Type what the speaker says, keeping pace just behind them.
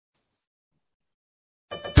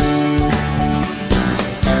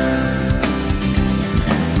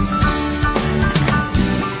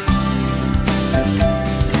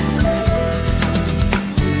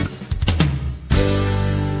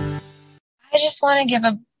just want to give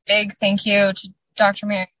a big thank you to Dr.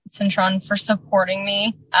 Marianne Cintron for supporting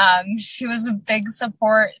me. She was a big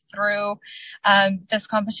support through this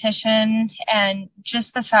competition, and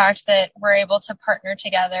just the fact that we're able to partner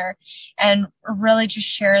together and really just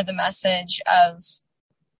share the message of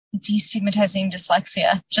destigmatizing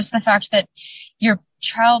dyslexia. Just the fact that your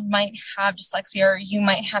child might have dyslexia, or you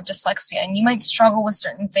might have dyslexia, and you might struggle with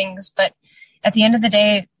certain things, but at the end of the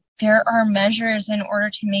day, there are measures in order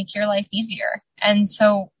to make your life easier. And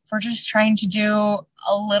so we're just trying to do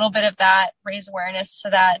a little bit of that, raise awareness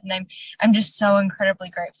to that. And I'm just so incredibly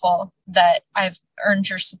grateful that I've earned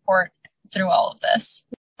your support through all of this.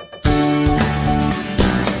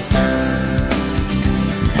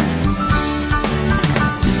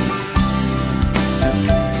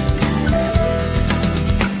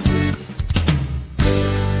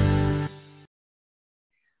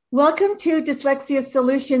 Welcome to Dyslexia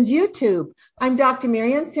Solutions YouTube. I'm Dr.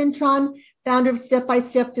 Marianne Cintron, founder of Step by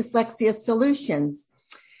Step Dyslexia Solutions.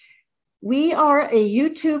 We are a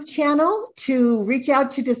YouTube channel to reach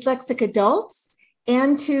out to dyslexic adults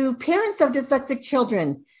and to parents of dyslexic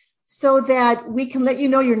children so that we can let you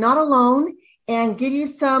know you're not alone and give you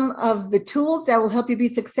some of the tools that will help you be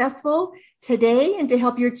successful today and to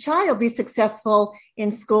help your child be successful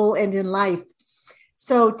in school and in life.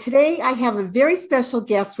 So today I have a very special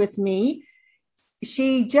guest with me.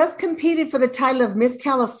 She just competed for the title of Miss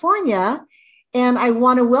California, and I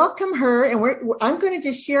want to welcome her. And I'm going to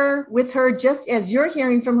just share with her just as you're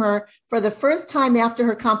hearing from her for the first time after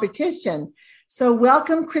her competition. So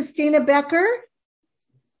welcome, Christina Becker.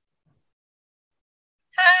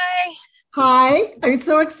 Hi. Hi. I'm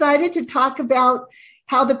so excited to talk about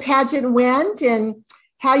how the pageant went and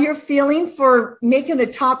how you're feeling for making the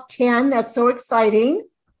top 10. That's so exciting.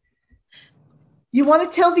 You want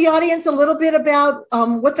to tell the audience a little bit about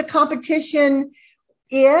what the competition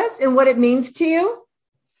is and what it means to you?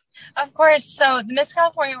 Of course. So the Miss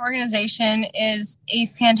California organization is a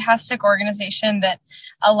fantastic organization that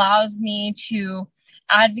allows me to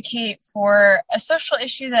advocate for a social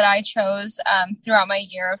issue that I chose throughout my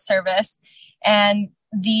year of service. And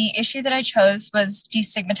the issue that I chose was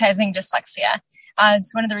destigmatizing dyslexia.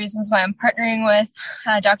 It's one of the reasons why I'm partnering with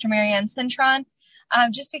Dr. Marianne Cintron,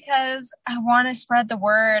 just because I want to spread the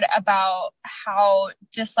word about how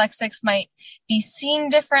dyslexics might be seen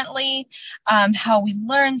differently, how we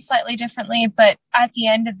learn slightly differently, but at the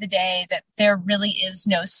end of the day, that there really is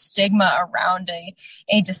no stigma around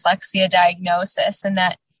a dyslexia diagnosis, and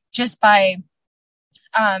that just by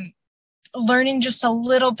learning just a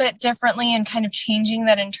little bit differently and kind of changing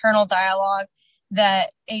that internal dialogue, that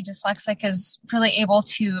a dyslexic is really able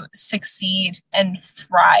to succeed and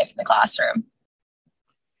thrive in the classroom.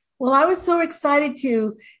 Well, I was so excited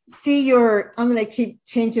to see I'm going to keep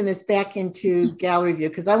changing this back into gallery view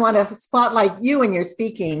because I want to spotlight you when you're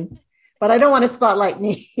speaking, but I don't want to spotlight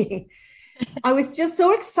me. I was just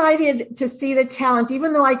so excited to see the talent,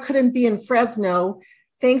 even though I couldn't be in Fresno.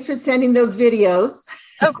 Thanks for sending those videos.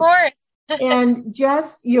 Of course. And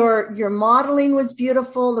just your modeling was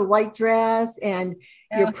beautiful, the white dress, and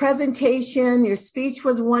your presentation, your speech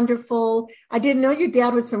was wonderful. I didn't know your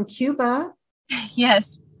dad was from Cuba.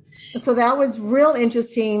 Yes. So that was real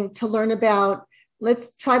interesting to learn about.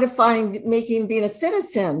 Let's try to find making being a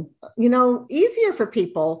citizen, easier for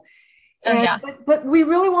people. But we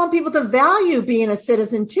really want people to value being a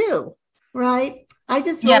citizen too, right? I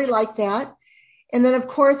just really like that. And then, of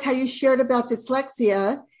course, how you shared about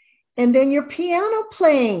dyslexia. And then your piano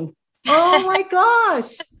playing. Oh my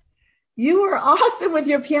gosh. You were awesome with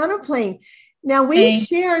your piano playing. Now we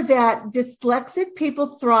share that dyslexic people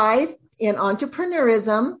thrive in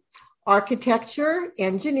entrepreneurism, architecture,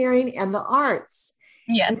 engineering, and the arts.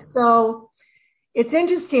 Yes. And so it's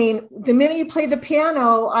interesting. The minute you play the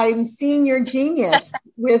piano, I'm seeing your genius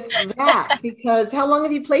with that, because how long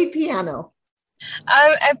have you played piano?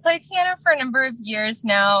 I've played piano for a number of years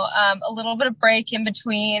now, a little bit of break in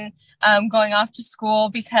between going off to school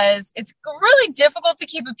because it's really difficult to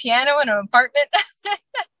keep a piano in an apartment.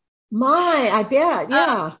 I bet,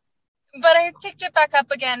 yeah. But I picked it back up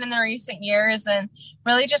again in the recent years and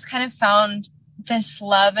really just kind of found this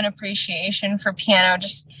love and appreciation for piano,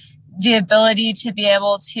 just the ability to be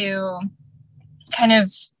able to kind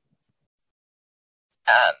of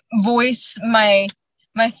voice my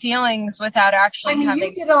feelings without actually having.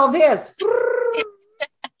 You did all this.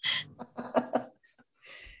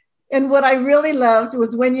 And what I really loved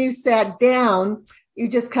was when you sat down, you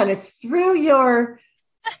just kind of threw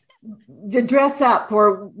the dress up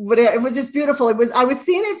or whatever. It was just beautiful. I was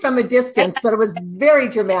seeing it from a distance, but it was very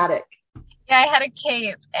dramatic. Yeah, I had a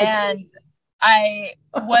cape and I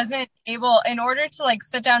wasn't able, in order to like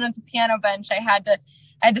sit down at the piano bench, I had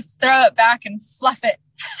to throw it back and fluff it.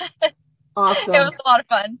 Awesome. It was a lot of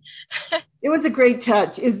fun. It was a great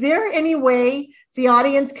touch. Is there any way the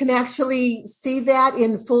audience can actually see that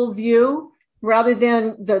in full view rather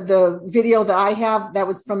than the video that I have that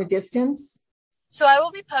was from a distance? So I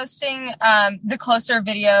will be posting the closer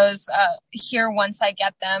videos here once I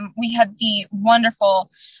get them. We had the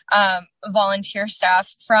wonderful volunteer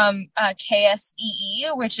staff from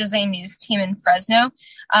KSEE, which is a news team in Fresno.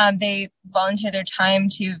 They volunteer their time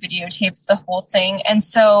to videotape the whole thing. And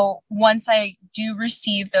so once I do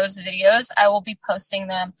receive those videos, I will be posting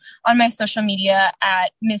them on my social media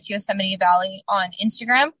at Miss Yosemite Valley on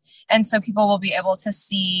Instagram. And so people will be able to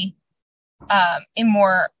see a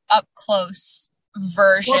more up close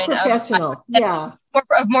version, more professional,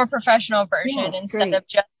 more professional version, yes, instead of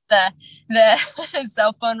just the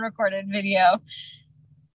cell phone recorded video.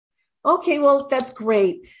 Okay, well, that's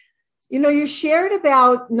great. You know, you shared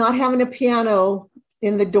about not having a piano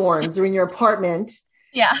in the dorms or in your apartment.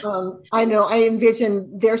 Yeah. I know. I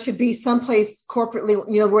envision there should be someplace corporately,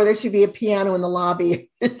 you know, where there should be a piano in the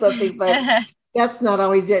lobby or something, but that's not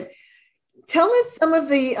always it. Tell us some of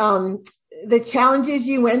the challenges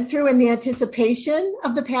you went through in the anticipation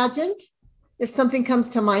of the pageant, if something comes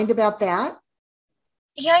to mind about that.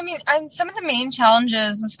 Yeah, I mean, some of the main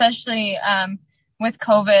challenges, especially with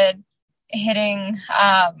COVID hitting,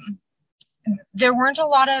 there weren't a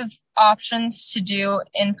lot of options to do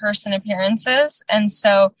in-person appearances. And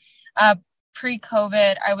so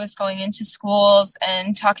pre-COVID, I was going into schools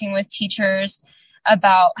and talking with teachers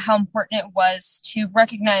about how important it was to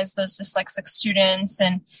recognize those dyslexic students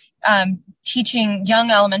and teaching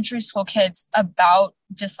young elementary school kids about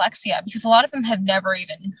dyslexia, because a lot of them have never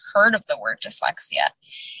even heard of the word dyslexia.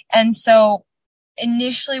 And so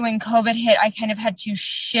initially when COVID hit, I kind of had to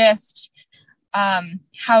shift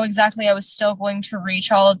how exactly I was still going to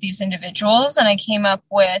reach all of these individuals. And I came up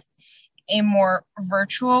with a more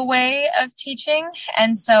virtual way of teaching.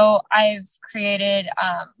 And so I've created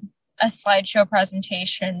a slideshow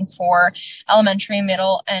presentation for elementary,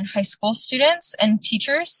 middle, and high school students and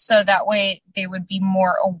teachers. So that way they would be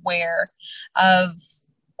more aware of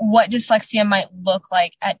what dyslexia might look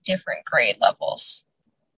like at different grade levels.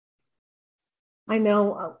 I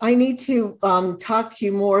know. I need to talk to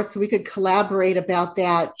you more so we could collaborate about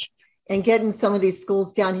that and get in some of these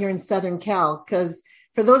schools down here in Southern Cal. Because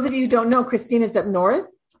for those of you who don't know, Christina's up north.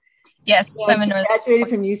 Yes, I'm in North. Graduated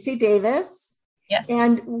from UC Davis. Yes.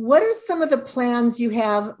 And what are some of the plans you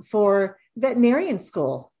have for veterinarian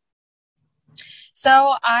school?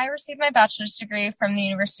 So I received my bachelor's degree from the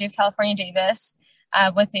University of California, Davis,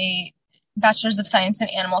 with a bachelor's of science in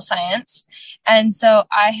animal science. And so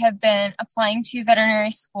I have been applying to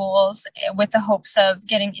veterinary schools with the hopes of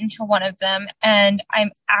getting into one of them. And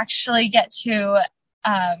I'm actually get to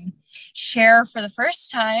share for the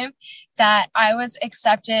first time that I was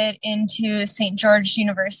accepted into St. George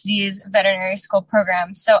University's veterinary school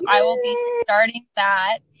program. So Yay! I will be starting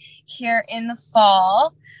that here in the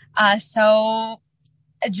fall. So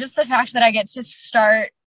just the fact that I get to start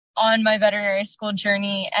on my veterinary school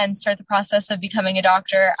journey and start the process of becoming a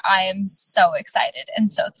doctor, I am so excited and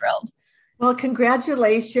so thrilled. Well,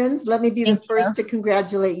 congratulations. Let me be the first to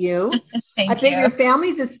congratulate you. Thank I think you. Your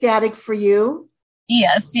family's ecstatic for you.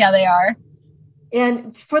 Yes, yeah, they are.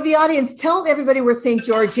 And for the audience, tell everybody where St.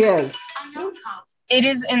 George is. It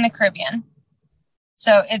is in the Caribbean.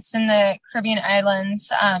 So it's in the Caribbean islands,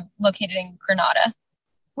 located in Grenada.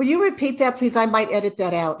 Will you repeat that, please? I might edit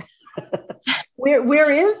that out. Where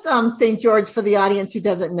is St. George for the audience who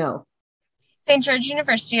doesn't know? St. George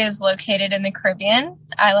University is located in the Caribbean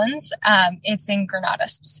islands. It's in Grenada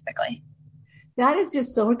specifically. That is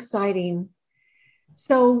just so exciting.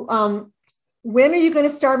 So when are you going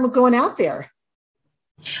to start going out there?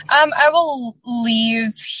 I will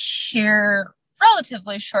leave here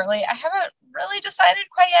relatively shortly. I haven't really decided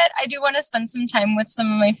quite yet. I do want to spend some time with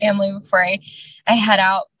some of my family before I head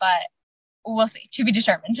out, but we'll see. To be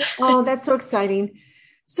determined. Oh, that's so exciting.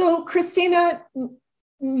 So, Christina,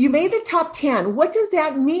 you made the top 10. What does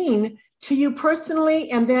that mean to you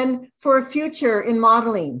personally and then for a future in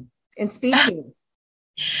modeling and speaking?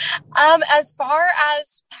 As far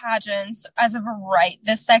as pageants, as of right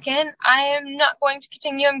this second, I am not going to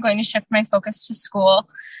continue. I'm going to shift my focus to school.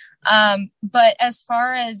 But as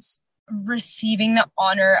far as receiving the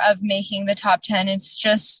honor of making the top 10, it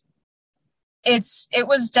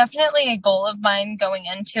was definitely a goal of mine going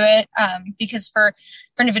into it. Because for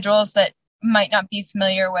individuals that might not be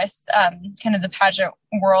familiar with kind of the pageant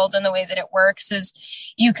world and the way that it works is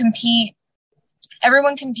you compete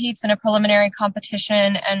everyone competes in a preliminary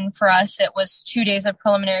competition. And for us, it was 2 days of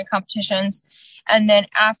preliminary competitions. And then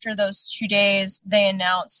after those 2 days, they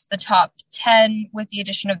announced the top 10 with the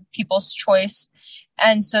addition of People's Choice.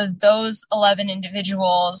 And so those 11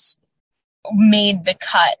 individuals made the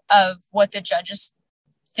cut of what the judges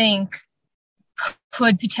think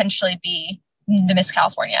could potentially be the Miss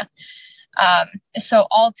California. So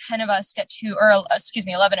all 10 of us get to,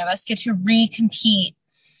 11 of us get to recompete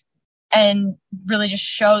and really just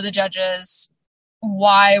show the judges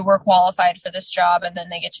why we're qualified for this job. And then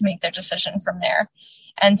they get to make their decision from there.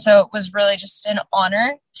 And so it was really just an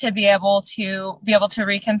honor to be able to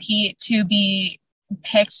recompete, to be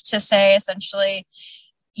picked to say, essentially,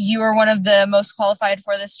 you are one of the most qualified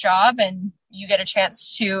for this job, and you get a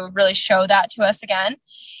chance to really show that to us again.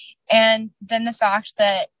 And then the fact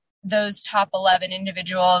that those top 11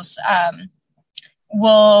 individuals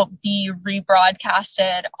will be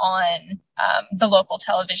rebroadcasted on the local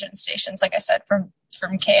television stations, like I said,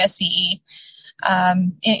 from KSCE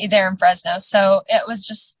there in Fresno. So it's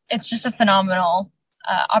just a phenomenal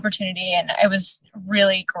opportunity, and I was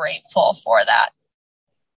really grateful for that.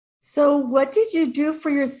 So what did you do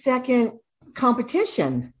for your second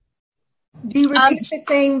competition? Do you repeat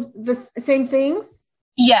the same things?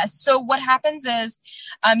 Yes. So what happens is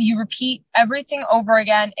you repeat everything over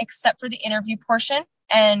again except for the interview portion,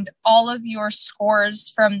 and all of your scores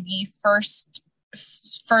from the first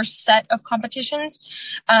set of competitions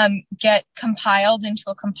get compiled into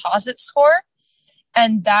a composite score,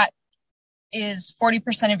 and that is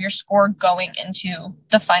 40% of your score going into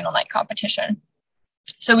the final night competition.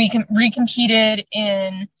 So we recompeted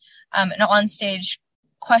in an onstage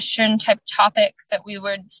question type topic that we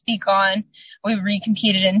would speak on. We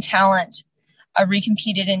recompeted in talent,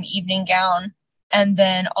 recompeted in evening gown, and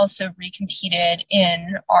then also recompeted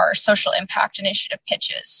in our social impact initiative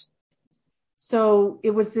pitches. So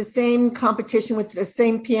it was the same competition with the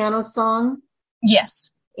same piano song?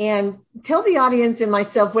 Yes. And tell the audience and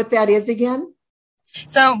myself what that is again.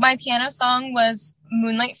 So my piano song was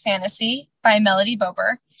Moonlight Fantasy by Melody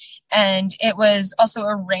Bober. And it was also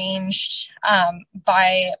arranged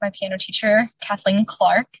by my piano teacher, Kathleen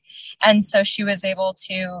Clark. And so she was able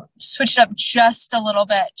to switch it up just a little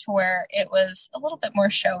bit to where it was a little bit more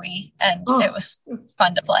showy, and it was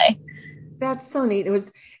fun to play. That's so neat. It was,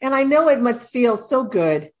 and I know it must feel so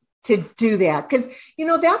good to do that, because, you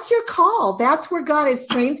know, that's your call. That's where God has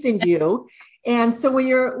strengthened you. And so when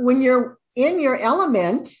you're in your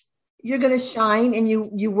element, you're going to shine, and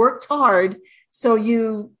you worked hard. So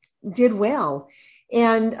you did well.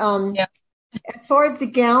 And as far as the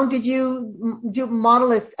gown, did you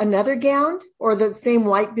model another gown or the same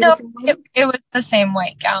white beautiful one? It was the same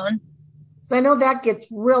white gown. So I know that gets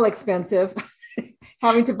real expensive,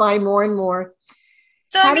 having to buy more and more.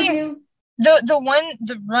 So the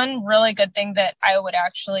one really good thing that I would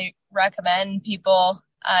actually recommend people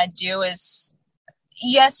do is,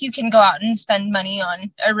 yes, you can go out and spend money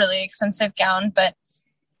on a really expensive gown, but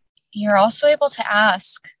you're also able to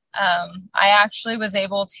ask. I actually was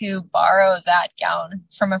able to borrow that gown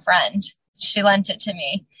from a friend. She lent it to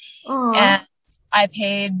me. Aww. And I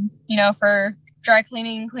paid, for dry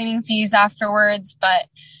cleaning fees afterwards, but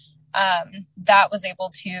that was able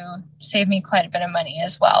to save me quite a bit of money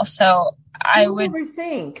as well. So I would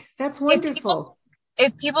think that's wonderful.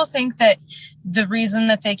 If people think that the reason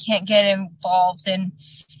that they can't get involved in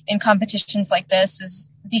competitions like this is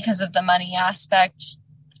because of the money aspect,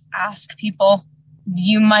 ask people.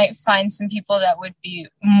 You might find some people that would be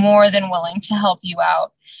more than willing to help you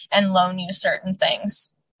out and loan you certain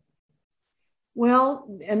things. Well,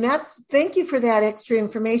 and thank you for that extra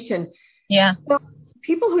information. Yeah. So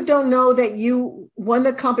people who don't know that you won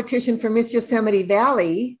the competition for Miss Yosemite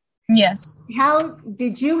Valley. Yes. How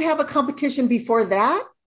did you have a competition before that?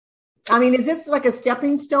 I mean, is this like a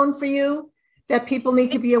stepping stone for you that people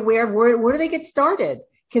need to be aware of? Where do they get started?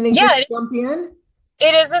 Can they just jump in?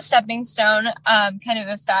 It is a stepping stone kind of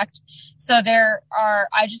effect. So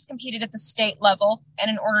I just competed at the state level. And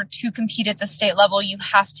in order to compete at the state level, you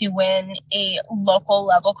have to win a local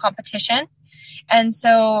level competition. And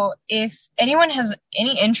so if anyone has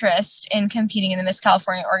any interest in competing in the Miss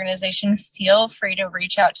California organization, feel free to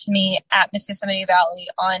reach out to me at Miss Yosemite Valley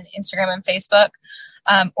on Instagram and Facebook,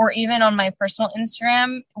 or even on my personal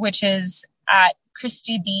Instagram, which is at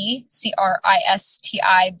Christy B, CRISTIB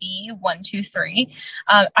 123.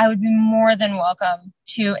 I would be more than welcome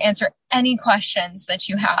to answer any questions that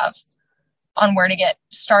you have on where to get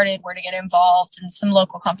started, where to get involved in some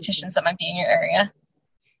local competitions that might be in your area.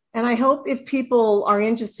 And I hope if people are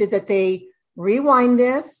interested that they rewind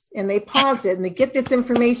this, and they pause it and they get this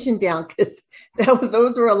information down, because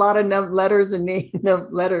those were a lot of letters and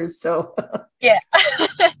letters. So yeah.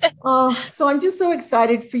 So I'm just so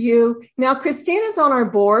excited for you. Now, Christina's on our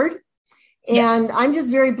board, and yes, I'm just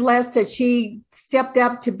very blessed that she stepped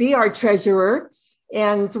up to be our treasurer.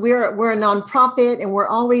 And so we're a nonprofit, and we're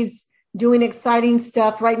always doing exciting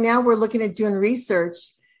stuff. Right now, we're looking at doing research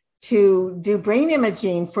to do brain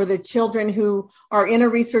imaging for the children who are in a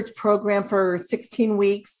research program for 16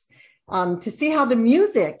 weeks to see how the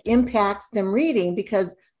music impacts them reading,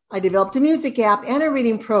 because I developed a music app and a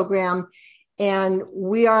reading program, and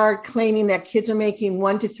we are claiming that kids are making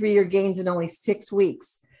 1 to 3 year gains in only 6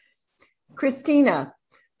 weeks. Christina,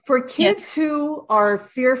 for kids who are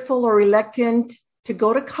fearful or reluctant to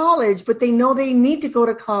go to college, but they know they need to go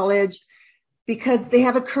to college because they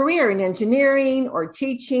have a career in engineering or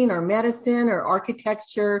teaching or medicine or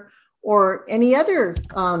architecture or any other,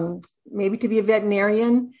 maybe to be a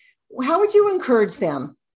veterinarian, how would you encourage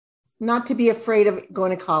them not to be afraid of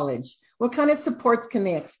going to college? What kind of supports can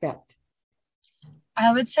they expect?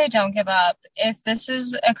 I would say don't give up. If this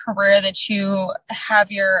is a career that you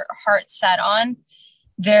have your heart set on,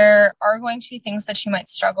 there are going to be things that you might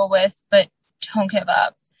struggle with, but don't give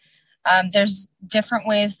up. There's different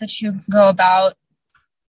ways that you go about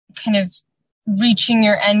kind of reaching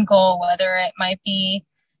your end goal, whether it might be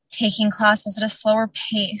taking classes at a slower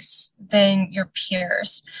pace than your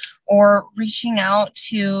peers, or reaching out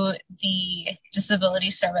to the disability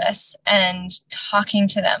service and talking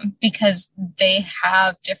to them, because they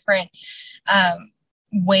have different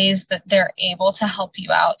ways that they're able to help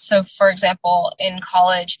you out. So, for example, in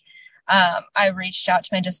college, I reached out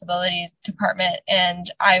to my disability department,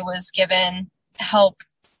 and I was given help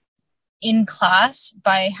in class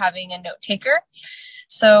by having a note taker.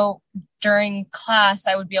 So during class,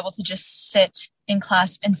 I would be able to just sit in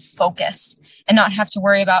class and focus and not have to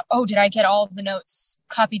worry about, oh, did I get all of the notes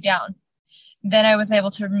copied down? Then I was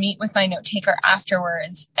able to meet with my note taker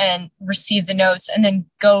afterwards and receive the notes, and then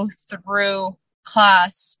go through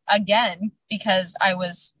class again, because I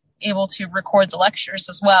was able to record the lectures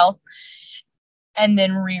as well, and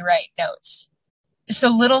then rewrite notes. So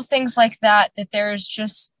little things like that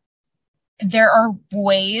there are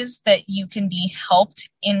ways that you can be helped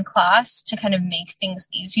in class to kind of make things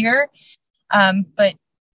easier. But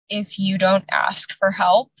if you don't ask for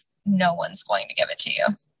help, no one's going to give it to you.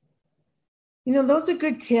 You know, those are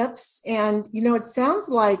good tips. And, you know, it sounds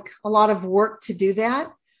like a lot of work to do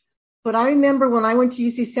that. But I remember when I went to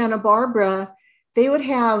UC Santa Barbara, they would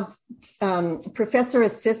have professor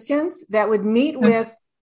assistants that would meet with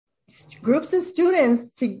groups of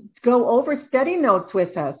students to go over study notes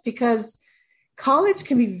with us, because college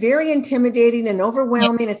can be very intimidating and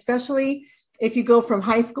overwhelming, especially if you go from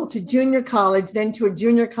high school to junior college, then to a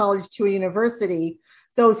junior college to a university.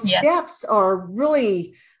 Those steps are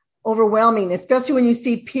really overwhelming, especially when you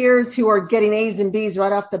see peers who are getting A's and B's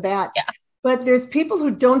right off the bat. Yeah. But there's people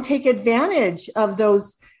who don't take advantage of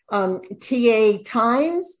those TA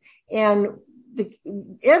times, and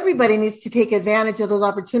everybody needs to take advantage of those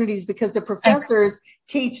opportunities, because the professors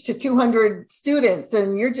teach to 200 students,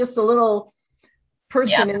 and you're just a little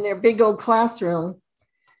person in their big old classroom.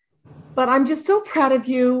 But I'm just so proud of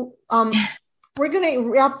you. We're going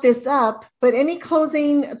to wrap this up, but any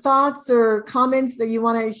closing thoughts or comments that you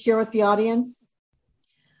want to share with the audience?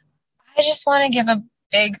 I just want to give a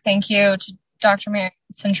big thank you to Dr. Marian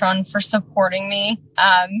Cintron for supporting me.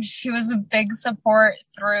 She was a big support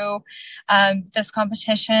through this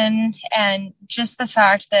competition, and just the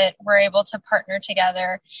fact that we're able to partner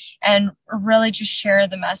together and really just share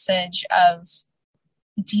the message of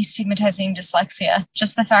destigmatizing dyslexia.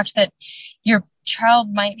 Just the fact that your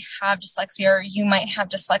child might have dyslexia, or you might have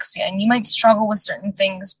dyslexia, and you might struggle with certain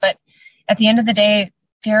things, but at the end of the day,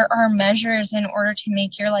 there are measures in order to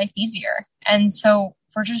make your life easier. And so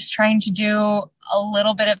we're just trying to do a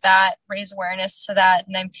little bit of that, raise awareness to that.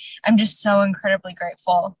 And I'm just so incredibly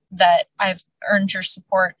grateful that I've earned your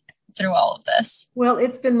support through all of this. Well,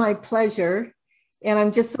 it's been my pleasure. And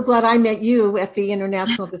I'm just so glad I met you at the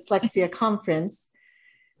International Dyslexia Conference.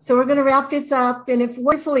 So we're going to wrap this up, and have a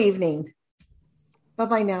wonderful evening.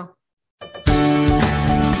 Bye-bye now.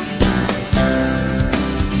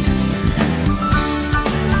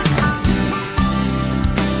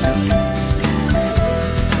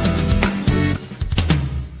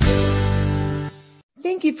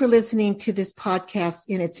 Thank you for listening to this podcast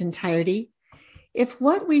in its entirety. If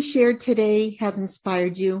what we shared today has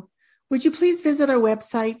inspired you, would you please visit our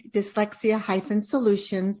website,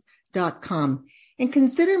 dyslexia-solutions.com, and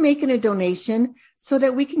consider making a donation so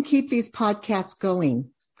that we can keep these podcasts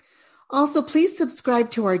going. Also, please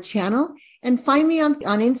subscribe to our channel And find me on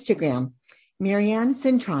Instagram, Marianne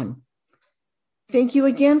Cintron. Thank you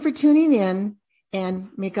again for tuning in, and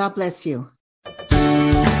may God bless you.